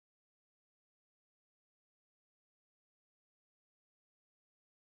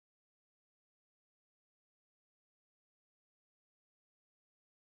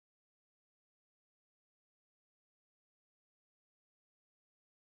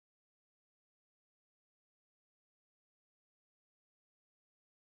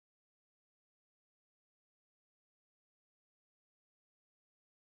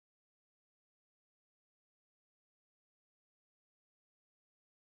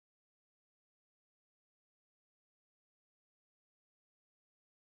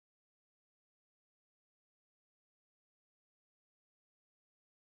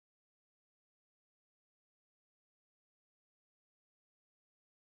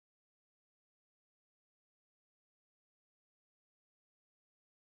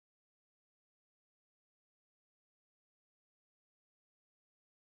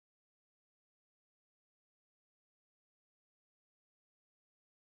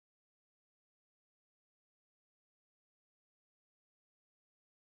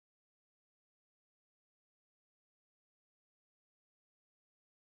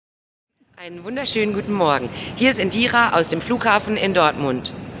Einen wunderschönen guten Morgen. Hier ist Indira aus dem Flughafen in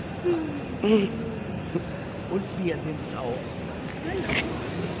Dortmund. Und wir sind es auch.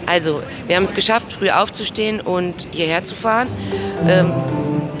 Also, wir haben es geschafft, früh aufzustehen und hierher zu fahren.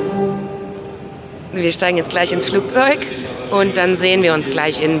 Wir steigen jetzt gleich ins Flugzeug und dann sehen wir uns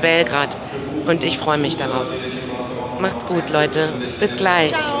gleich in Belgrad. Und ich freue mich darauf. Macht's gut, Leute. Bis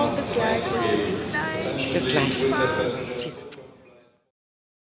gleich. Ciao, bis gleich. Bis gleich. Bis gleich. Tschüss.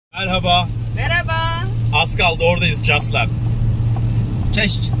 Merhaba. Merhaba. Az kaldı, oradayız JustLab.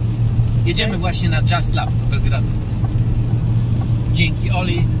 Cześć. Jedziemy właśnie na JustLab do Belgradu. Dzięki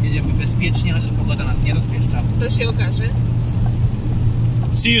Oli jedziemy bezpiecznie, chociaż pogoda nas nie rozpieszcza. To się okaże.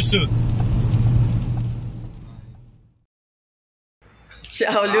 See you soon.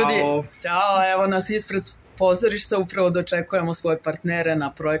 Ćao ljudi, ćao, evo nas ispred pozorišta, upravo dočekujemo svoje partnere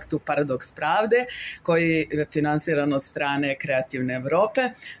na projektu Paradoks pravde koji je finansiran od strane Kreativne Evrope.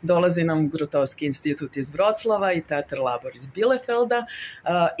 Dolazi nam Grotowski Institut iz Vroclava i Theaterlabor iz Bielefelda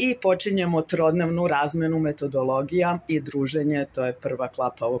i počinjemo trodnevnu razmenu metodologija i druženje, to je prva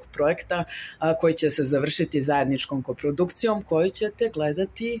klapa ovog projekta koji će se završiti zajedničkom koprodukcijom koju ćete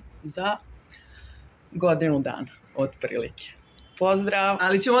gledati za godinu dana, otprilike. Pozdrav!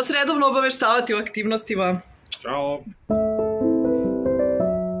 Ali ćemo vas redovno obaveštavati o aktivnostima. Ćao.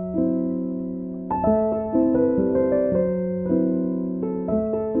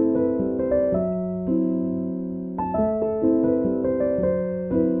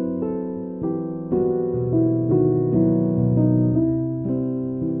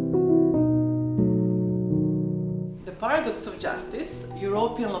 The Paradox of Justice,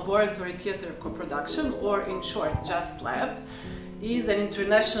 European Laboratory Theatre Coproduction, or in short JustLab, is an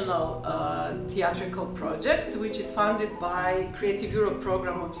international theatrical project which is funded by Creative Europe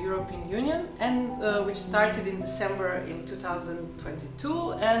program of the European Union and which started in December in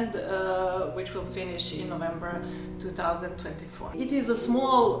 2022 and which will finish in November 2024. It is a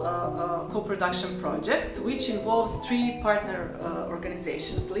small co-production project which involves three partner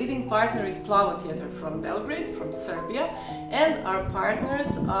organizations. Leading partner is Plavo Theatre from Belgrade, from Serbia, and our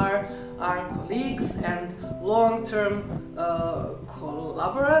partners are our colleagues and long-term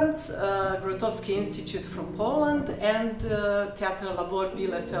collaborants, Grotowski Institute from Poland and Theaterlabor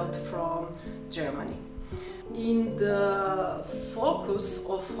Bielefeld from Germany. In the focus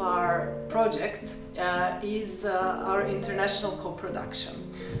of our project is our international co-production.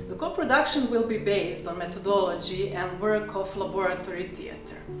 The co-production will be based on methodology and work of laboratory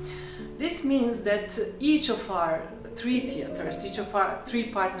theatre. This means that each of our three theatres, each of our three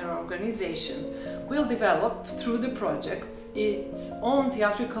partner organizations will develop through the project its own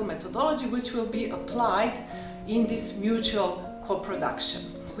theatrical methodology which will be applied in this mutual co-production.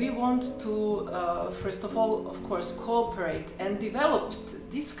 We want to, first of all, of course, cooperate and develop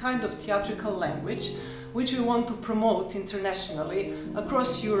this kind of theatrical language which we want to promote internationally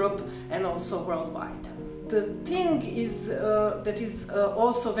across Europe and also worldwide. The thing is that is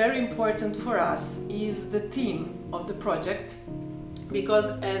also very important for us is the theme of the project, because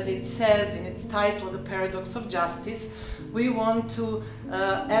as it says in its title, The Paradox of Justice, we want to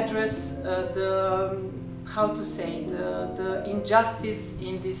address the injustice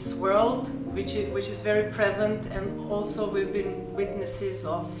in this world, which is very present, and also we've been witnesses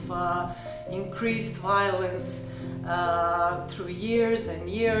of increased violence through years and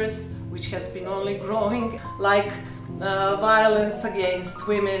years, which has been only growing, like violence against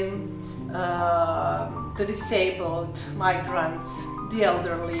women, the disabled, migrants, the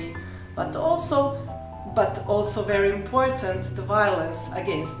elderly, but also very important, the violence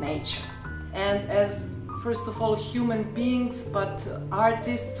against nature. And as first of all human beings, but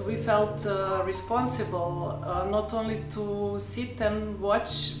artists, we felt responsible not only to sit and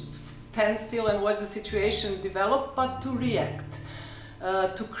stand still and watch the situation develop, but to react,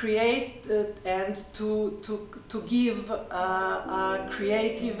 to create and to give a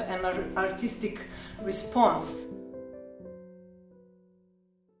creative and artistic response.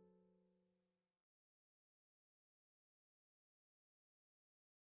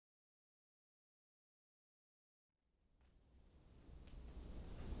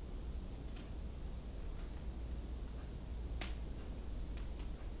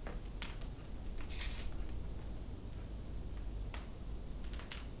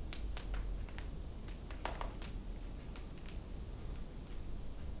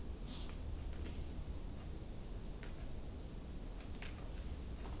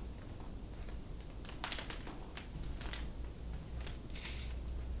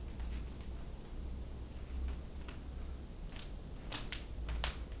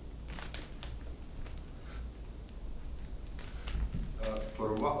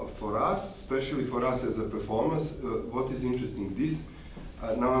 for us, especially for us as a performers, what is interesting, this,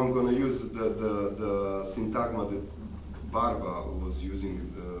 now I'm going to use the syntagma that Barba was using,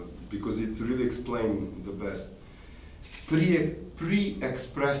 because it really explained the best.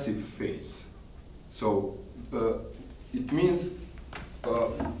 Pre-expressive phase. So it means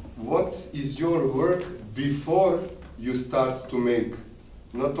what is your work before you start to make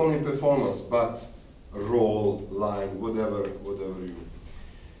not only performance but role, line, whatever you.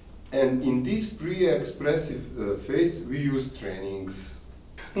 And in this pre-expressive phase we use trainings.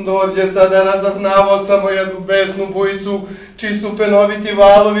 Dođe sada razaznavao samo jednu besnu bujicu, čiji su penoviti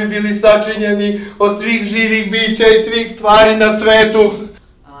valovi bili sačinjeni od svih živih bića i svih stvari na svetu.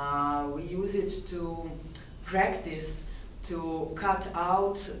 We use it to practice to cut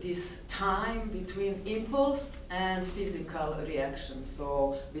out this time between impulse and physical reaction.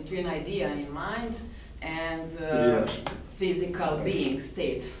 So between idea in mind and physical being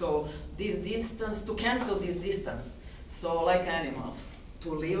state. So this distance, to cancel this distance. So like animals, to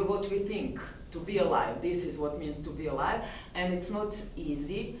live what we think, to be alive. This is what means to be alive. And it's not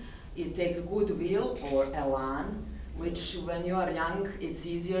easy. It takes goodwill or elan, which when you are young, it's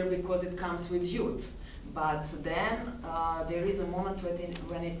easier because it comes with youth. But then there is a moment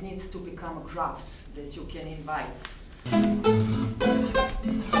when it needs to become a craft that you can invite.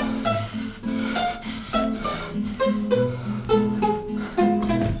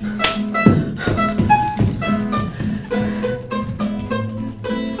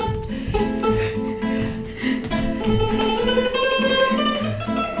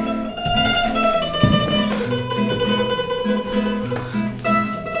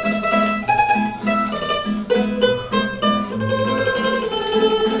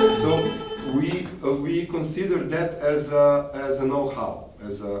 Consider that as a know-how,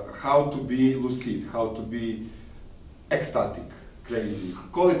 as a how to be lucid, how to be ecstatic, crazy.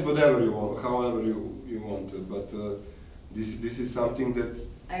 Call it whatever you want, however you want, but this is something that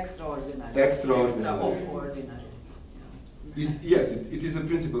Extraordinary. Extra of ordinary. Yes, it is a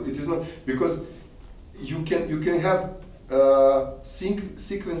principle. It is not because you can have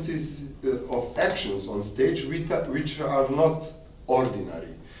sequences of actions on stage which are not ordinary.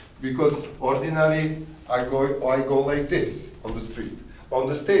 Because ordinary, I go like this on the street. On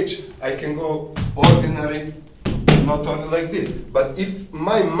the stage, I can go ordinary, not only like this. But if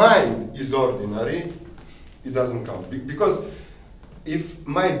my mind is ordinary, it doesn't count. Because if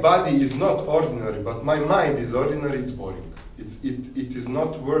my body is not ordinary, but my mind is ordinary, it's boring. It is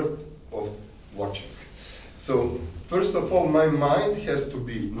not worth of watching. So first of all, my mind has to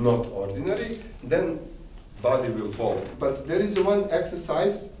be not ordinary, then body will follow. But there is one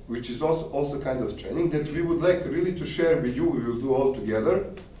exercise which is also kind of training that we would like really to share with you. We will do all together,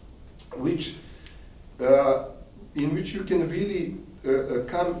 which in which you can really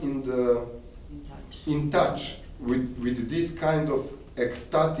come in touch with this kind of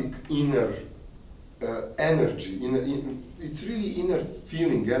ecstatic inner energy. It's really inner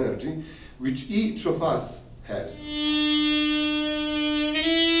feeling energy, which each of us has.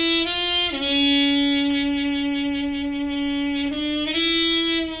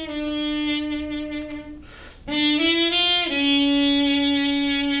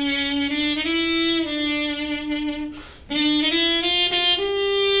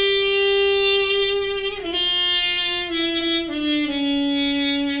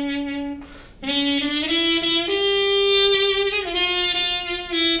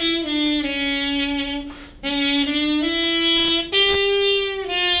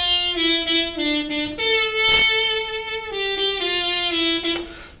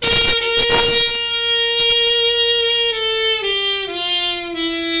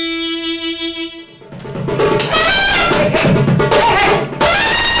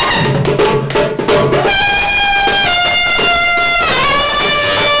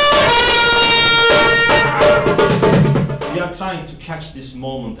 This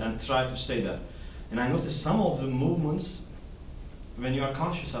moment and try to stay there. And I noticed some of the movements, when you are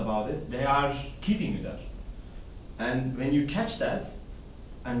conscious about it, they are keeping you there. And when you catch that,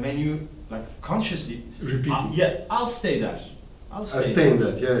 and when you like consciously repeat, I'll stay there. I'll stay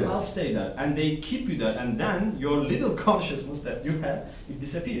there. I'll stay there, and they keep you there, and then your little consciousness that you have, it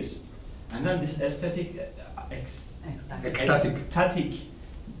disappears, and then this ecstatic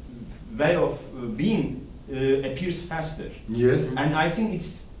way of being appears faster. Yes. And I think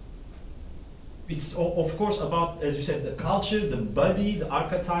it's of course about, as you said, the culture, the body, the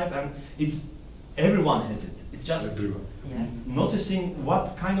archetype, and it's everyone has it. It's just noticing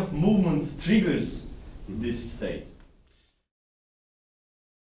what kind of movement triggers this state.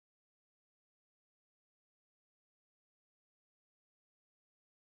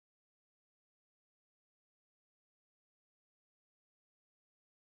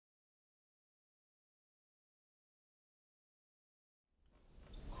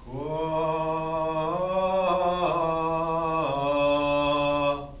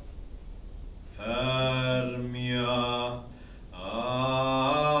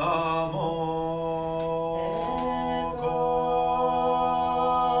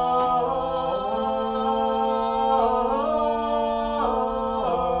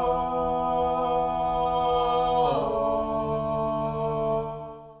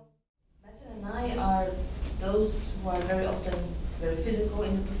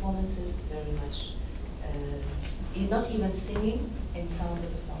 performances, very much not even singing in some of the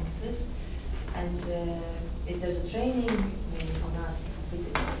performances. And if there's a training, it's mainly on us,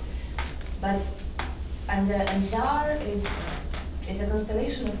 physical. And ZAR is a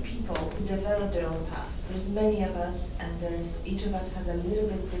constellation of people who develop their own path. There's many of us, and each of us has a little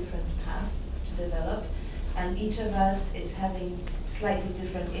bit different path to develop, and each of us is having slightly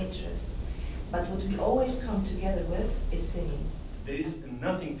different interests. But what we always come together with is singing. There is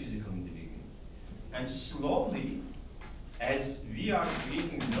nothing physical in the beginning. And slowly, as we are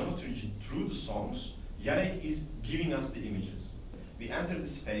creating the dramaturgy through the songs, Jarek is giving us the images. We enter the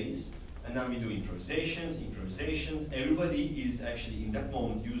space, and then we do improvisations. Everybody is actually in that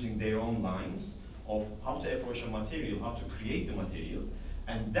moment using their own lines of how to approach a material, how to create the material,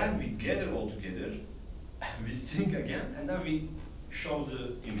 and then we gather all together, we sing again, and then we show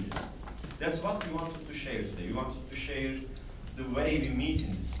the images. That's what we wanted to share today. We wanted to share the way we meet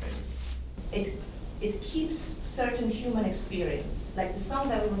in this space. It keeps certain human experience. Like the song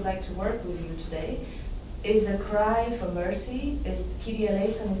that we would like to work with you today is a cry for mercy. Kyrie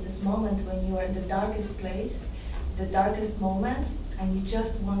eleison is this moment when you are in the darkest place, the darkest moment, and you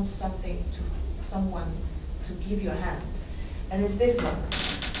just want someone to give you a hand. And it's this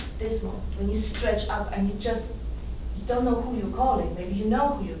moment, when you stretch up and you don't know who you're calling. Maybe you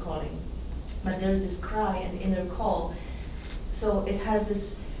know who you're calling, but there's this cry and inner call. So it has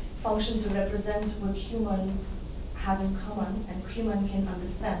this function to represent what human have in common and human can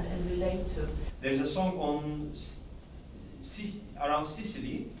understand and relate to. There's a song on around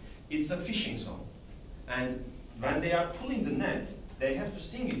Sicily. It's a fishing song, and when they are pulling the net, they have to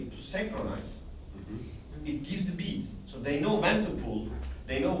sing it to synchronize. It gives the beat, so they know when to pull,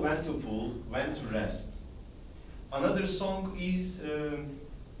 when to rest. Another song is,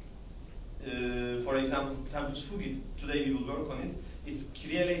 for example, Tempus Fugit. Today we will work on it. It's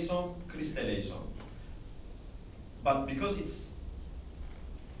Kyrie eleison, Christe eleison. But because it's,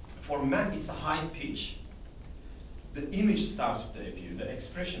 for man, it's a high pitch, the image starts to appear, the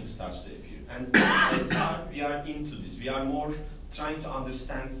expression starts to appear. And as we are into this. We are more trying to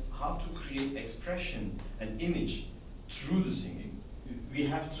understand how to create expression and image through the singing. We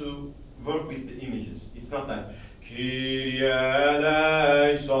have to work with the images. It's not like Kyrie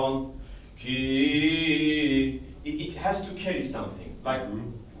eleison, Kyrie. It has to carry something. Like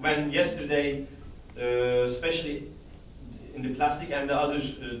when yesterday, especially in the plastic and the other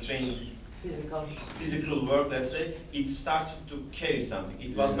training, physical work, let's say, it started to carry something.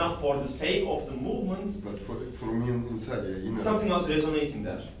 It was not for the sake of the movement, but for me inside, yeah, something was resonating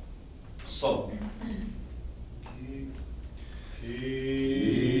there. So.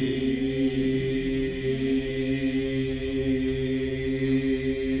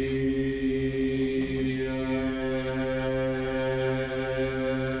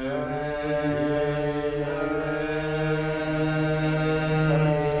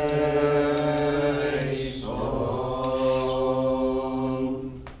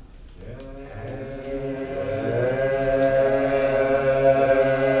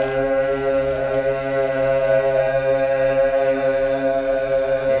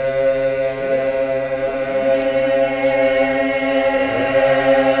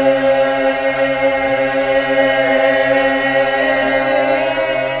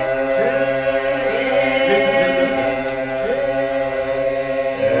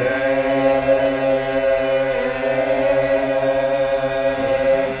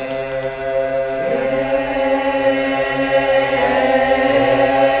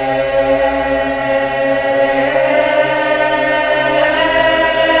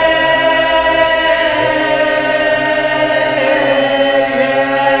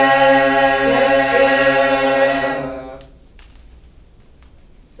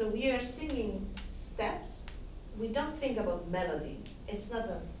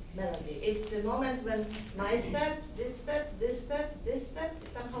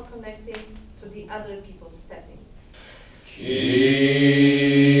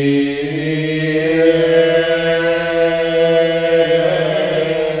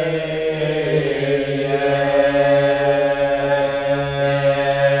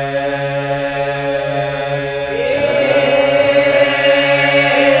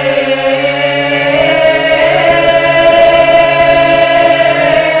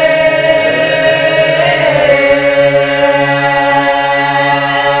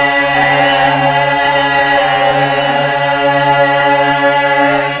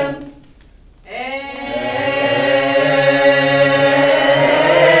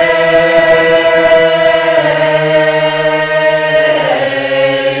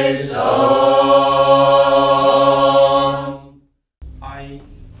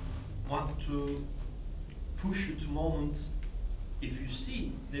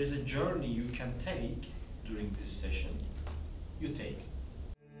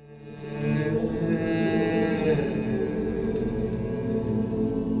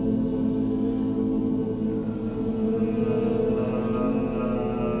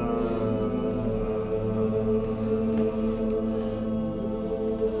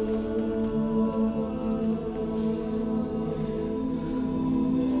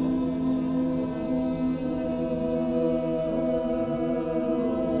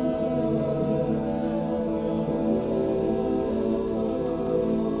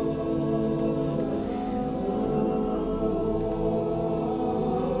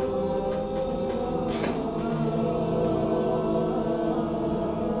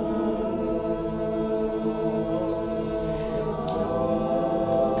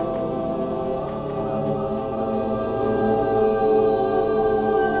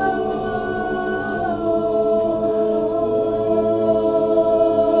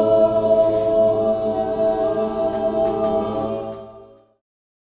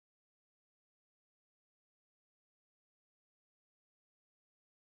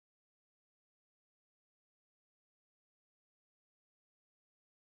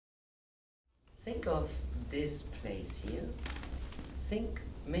 Think of this place here.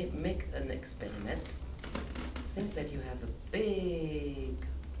 Make an experiment. Think that you have a big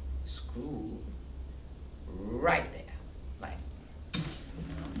screw right there, like.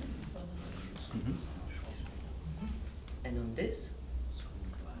 And on this,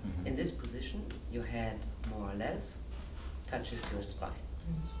 in this position, your head more or less touches your spine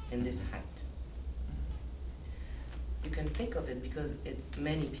in this height. You can think of it because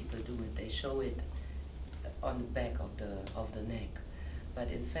many people do it. They show it on the back of the neck,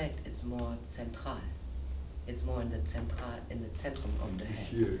 but in fact it's more central. It's more in the centrum of the head,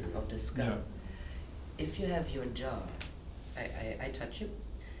 Here, of the skull. Yeah. If you have your jaw, I touch you.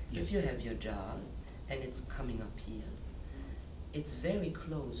 Yes. If you have your jaw and it's coming up here, it's very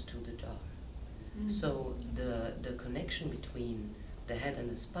close to the jaw. So the connection between the head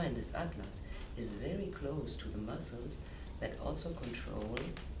and the spine, this atlas, is very close to the muscles that also control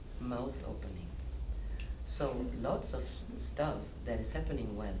mouth opening. So lots of stuff that is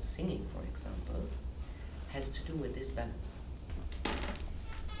happening while singing, for example, has to do with this balance. Okay,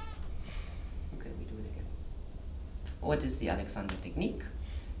 we do it again. What is the Alexander technique?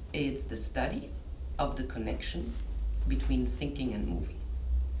 It's the study of the connection between thinking and moving.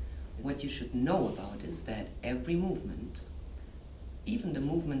 What you should know about is that every movement, even the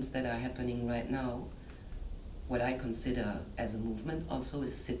movements that are happening right now, what I consider as a movement also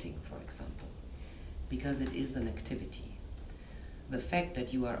is sitting, for example, because it is an activity. The fact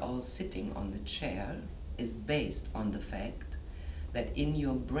that you are all sitting on the chair is based on the fact that in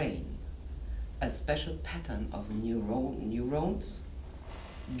your brain, a special pattern of neurons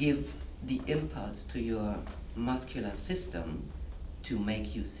give the impulse to your muscular system to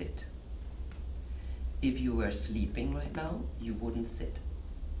make you sit. If you were sleeping right now, you wouldn't sit,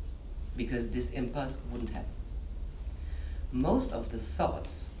 because this impulse wouldn't happen. Most of the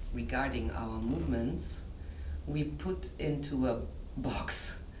thoughts regarding our movements we put into a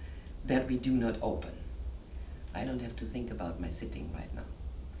box that we do not open. I don't have to think about my sitting right now.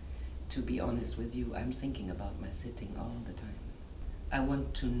 To be honest with you, I'm thinking about my sitting all the time. I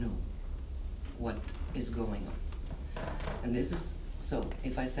want to know what is going on. And this is, so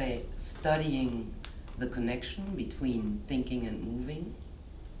if I say studying the connection between thinking and moving,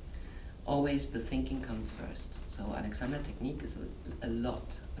 always the thinking comes first. So Alexander technique is a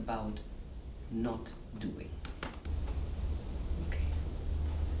lot about not doing. Okay.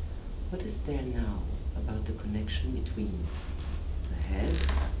 What is there now about the connection between the head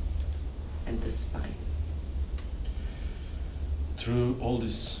and the spine? Through all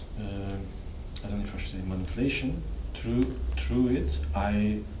this, I don't know if I should say manipulation, through it,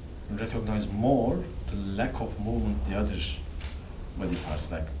 I recognize more the lack of movement, the other body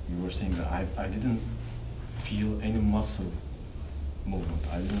parts. Like you were saying, that I didn't feel any muscle movement.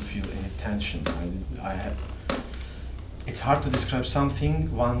 I didn't feel any tension. It's hard to describe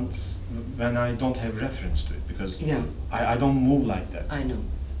something when I don't have reference to it, because yeah. I don't move like that. I know.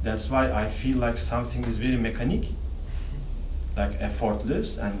 That's why I feel like something is very mechanic, like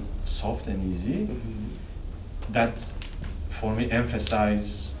effortless and soft and easy. That for me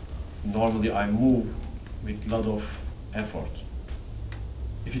emphasize, normally I move with a lot of effort,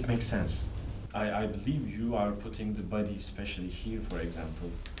 if it makes sense. I believe you are putting the body, especially here, for example,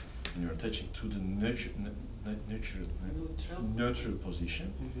 and you're touching to the neutral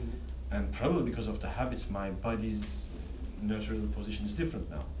position. And probably because of the habits, my body's neutral position is different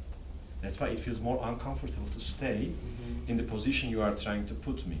now. That's why it feels more uncomfortable to stay in the position you are trying to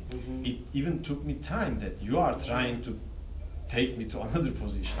put me. It even took me time that you are trying to take me to another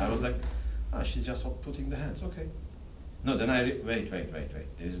position. I was like, oh, she's just putting the hands, okay. No, then wait.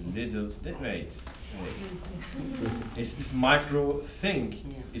 There's little, wait. It's this micro thing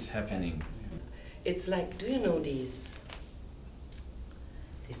is happening. It's like, do you know these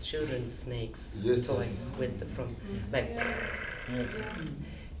children's snakes toys with the from like? Yes.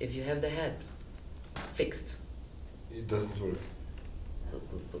 If you have the head fixed, it doesn't work.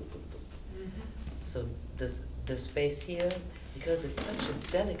 So the space here, because it's such a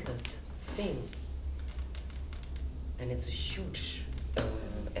delicate thing, and it's a huge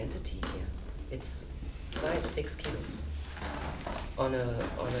entity here. It's 5-6 kilos on a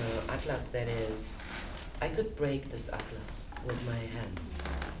atlas that is. I could break this atlas with my hands.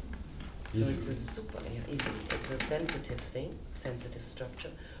 So it's a super easy. It's a sensitive thing, sensitive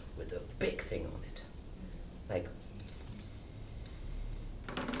structure with a big thing on it, like.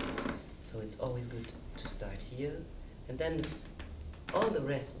 So it's always good to start here, and then all the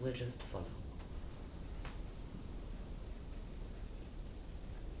rest will just follow.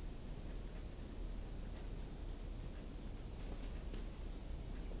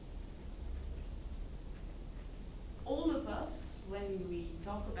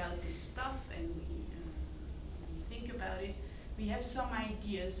 talk about this stuff and we think about it, we have some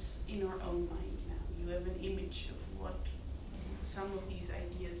ideas in our own mind now. You have an image of what some of these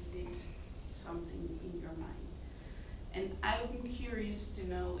ideas did something in your mind. And I'm curious to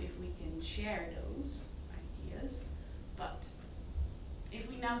know if we can share those ideas, but if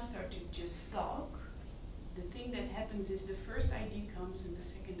we now start to just talk, the thing that happens is the first idea comes and the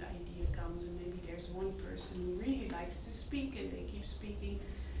second idea comes, and maybe there's one person who really likes to speak and they keep speaking,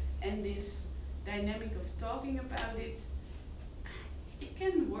 and this dynamic of talking about it, it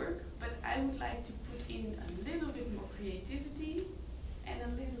can work, but I would like to put in a little bit more creativity and a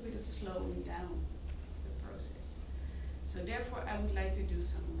little bit of slowing down the process. So therefore I would like to do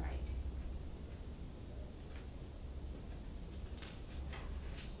some writing.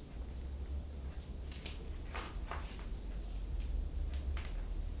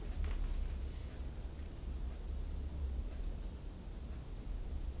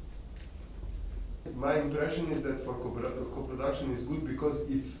 My impression is that for co-production is good because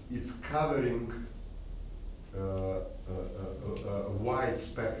it's covering a wide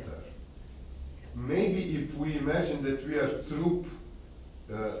spectrum. Maybe if we imagine that we are troupe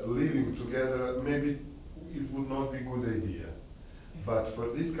living together, maybe it would not be a good idea. But for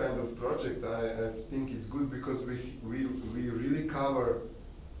this kind of project, I think it's good because we really cover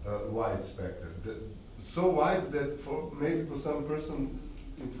a wide spectrum. So wide that maybe for some person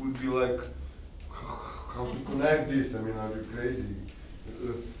it would be like, how to connect this? I mean, are you crazy?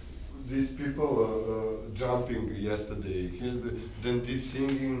 These people jumping yesterday, then this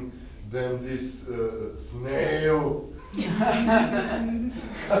singing, then this snail.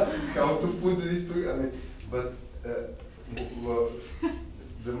 How to put this together? I mean, but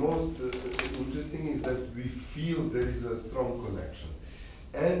the most interesting is that we feel there is a strong connection,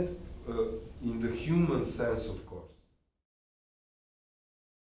 and in the human sense, of course.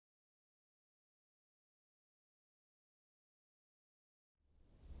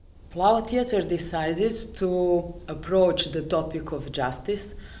 Plavo Theatre decided to approach the topic of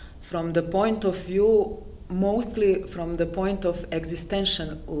justice from the point of view, mostly from the point of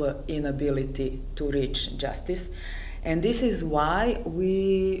existential inability to reach justice. And this is why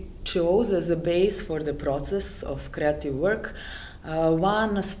we chose as a base for the process of creative work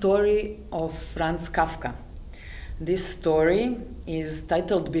one story of Franz Kafka. This story is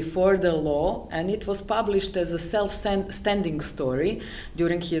titled Before the Law, and it was published as a self-standing story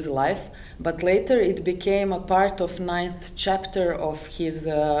during his life, but later it became a part of 9th chapter of his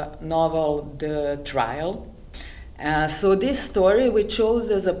novel The Trial. So this story we chose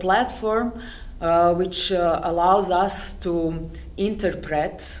as a platform which allows us to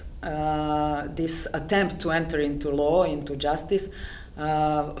interpret this attempt to enter into law, into justice,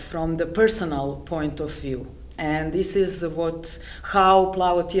 from the personal point of view. And this is how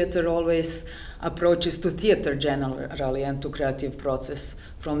Plavo Theatre always approaches to theatre generally and to creative process,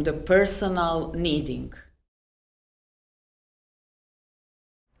 from the personal needing.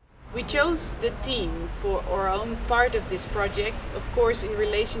 We chose the theme for our own part of this project, of course in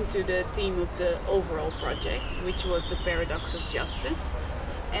relation to the theme of the overall project, which was the paradox of justice.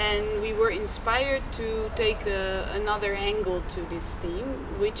 And we were inspired to take another angle to this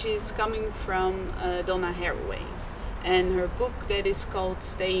theme, which is coming from Donna Haraway and her book that is called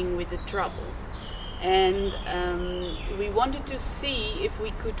Staying with the Trouble. And we wanted to see if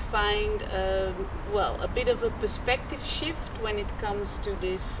we could find a bit of a perspective shift when it comes to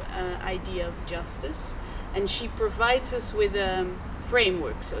this idea of justice. And she provides us with a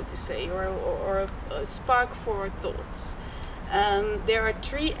framework, so to say, or a spark for our thoughts. There are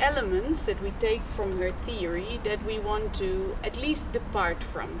 3 elements that we take from her theory that we want to at least depart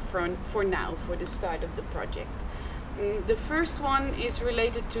from for now, for the start of the project. The first one is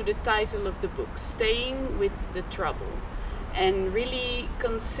related to the title of the book, Staying with the Trouble, and really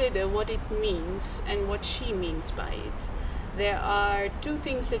consider what it means and what she means by it. There are 2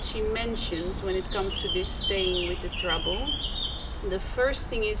 things that she mentions when it comes to this staying with the trouble. The first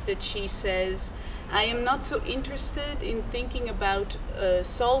thing is that she says, I am not so interested in thinking about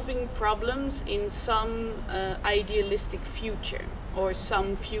solving problems in some idealistic future or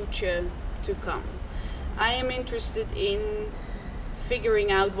some future to come. I am interested in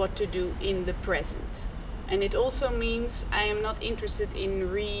figuring out what to do in the present. And it also means I am not interested in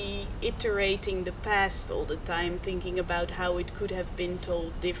reiterating the past all the time, thinking about how it could have been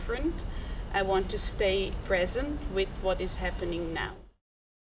told different. I want to stay present with what is happening now.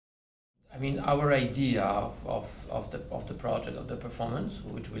 I mean, our idea of the project, of the performance,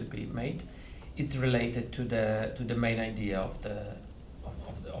 which will be made, it's related to the main idea of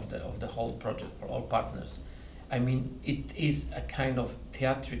the whole project for all partners. I mean, it is a kind of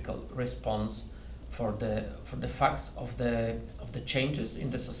theatrical response for the facts of the changes in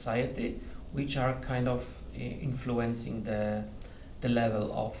the society, which are kind of influencing the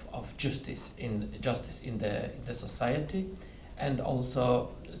level of justice in the society, and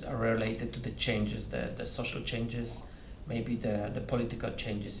also are related to the changes, the social changes, maybe the political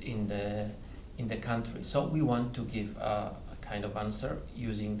changes in the country. So we want to give a kind of answer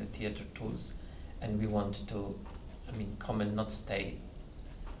using the theater tools, and we want to, I mean, come and not stay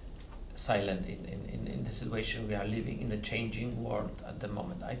silent in the situation we are living in, the changing world at the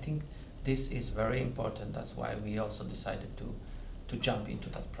moment. I think this is very important. That's why we also decided to jump into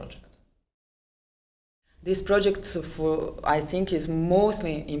that project. This project, I think, is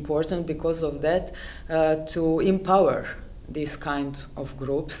mostly important because of that, to empower these kind of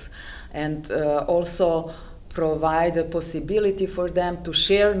groups, and also provide a possibility for them to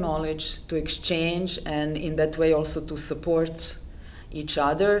share knowledge, to exchange, and in that way also to support each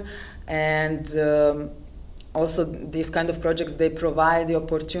other. And also these kind of projects, they provide the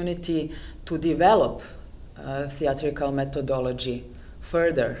opportunity to develop theatrical methodology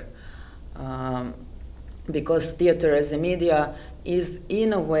further. Because theater as a media is,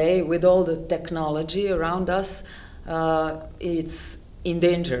 in a way, with all the technology around us, it's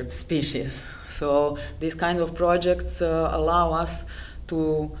endangered species. So these kind of projects allow us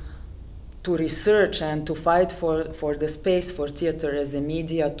to research and to fight for the space for theater as a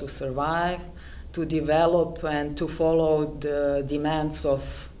media to survive, to develop, and to follow the demands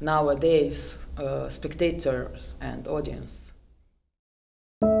of nowadays spectators and audience.